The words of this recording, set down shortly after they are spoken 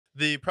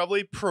the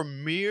probably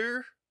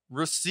premier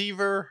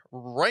receiver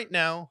right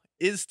now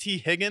is T.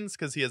 Higgins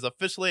because he has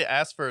officially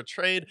asked for a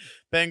trade.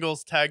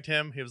 Bengals tagged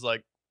him. He was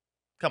like,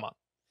 come on.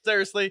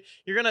 Seriously,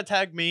 you're going to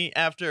tag me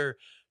after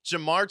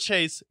Jamar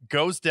Chase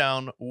goes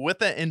down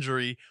with an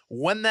injury.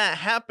 When that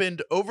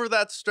happened, over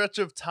that stretch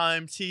of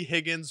time, T.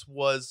 Higgins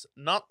was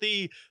not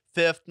the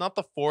fifth, not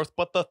the fourth,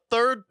 but the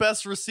third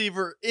best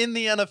receiver in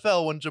the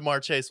NFL when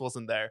Jamar Chase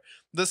wasn't there.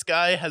 This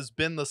guy has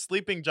been the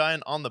sleeping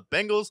giant on the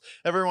Bengals.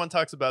 Everyone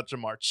talks about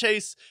Jamar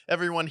Chase.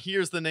 Everyone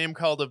hears the name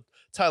called of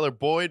Tyler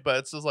Boyd, but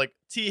it's just like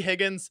T.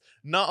 Higgins.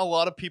 Not a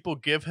lot of people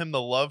give him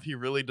the love he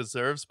really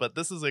deserves, but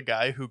this is a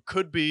guy who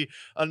could be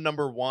a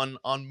number one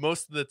on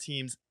most of the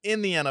teams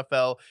in the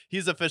NFL.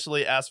 He's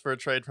officially asked for a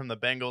trade from the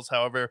Bengals.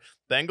 However,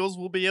 Bengals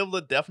will be able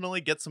to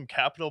definitely get some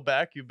capital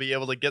back. You'll be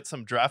able to get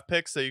some draft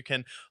picks, so you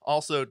can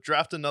also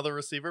draft another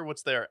receiver,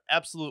 which they're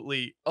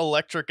absolutely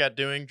electric at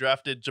doing.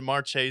 Drafted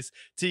Jamar Chase,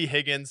 T.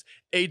 Higgins,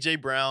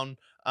 AJ Brown.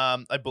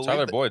 I believe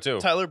Tyler Boyd too.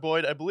 Tyler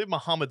Boyd. I believe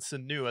Mohamed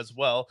Sanu as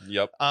well.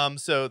 Yep.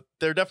 So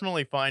they're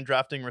definitely fine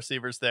drafting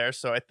receivers there.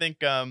 So I think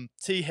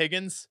T.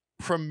 Higgins,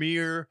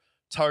 premier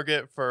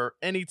target for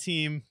any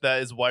team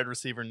that is wide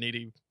receiver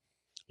needy.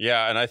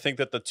 Yeah, and I think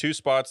that the two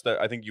spots that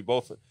I think you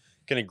both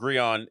can agree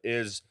on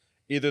is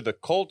either the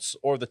Colts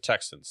or the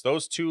Texans.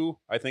 Those two,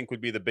 I think,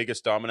 would be the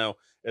biggest domino,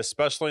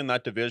 especially in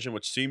that division,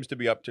 which seems to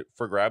be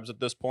for grabs at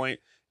this point.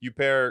 You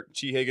pair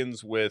T.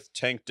 Higgins with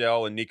Tank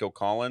Dell and Nico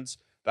Collins,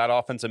 that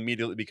offense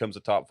immediately becomes a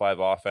top 5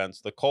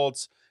 offense. The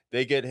Colts,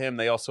 they get him.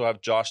 They also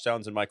have Josh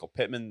Downs and Michael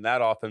Pittman.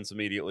 That offense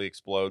immediately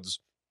explodes.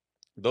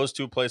 Those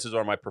two places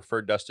are my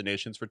preferred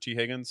destinations for T.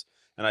 Higgins,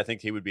 and I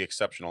think he would be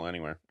exceptional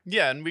anywhere.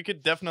 Yeah, and we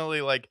could definitely,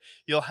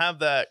 you'll have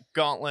that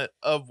gauntlet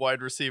of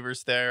wide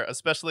receivers there,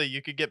 especially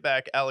you could get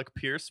back Alec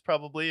Pierce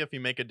probably if you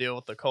make a deal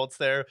with the Colts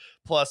there.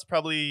 Plus,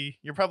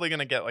 you're probably going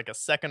to get like a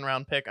second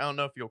round pick. I don't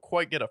know if you'll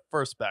quite get a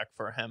first back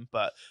for him,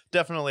 but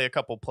definitely a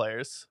couple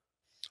players.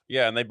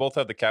 Yeah, and they both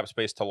have the cap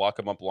space to lock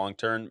him up long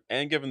term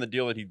and give him the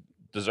deal that he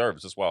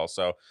deserves as well.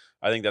 So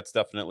I think that's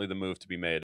definitely the move to be made.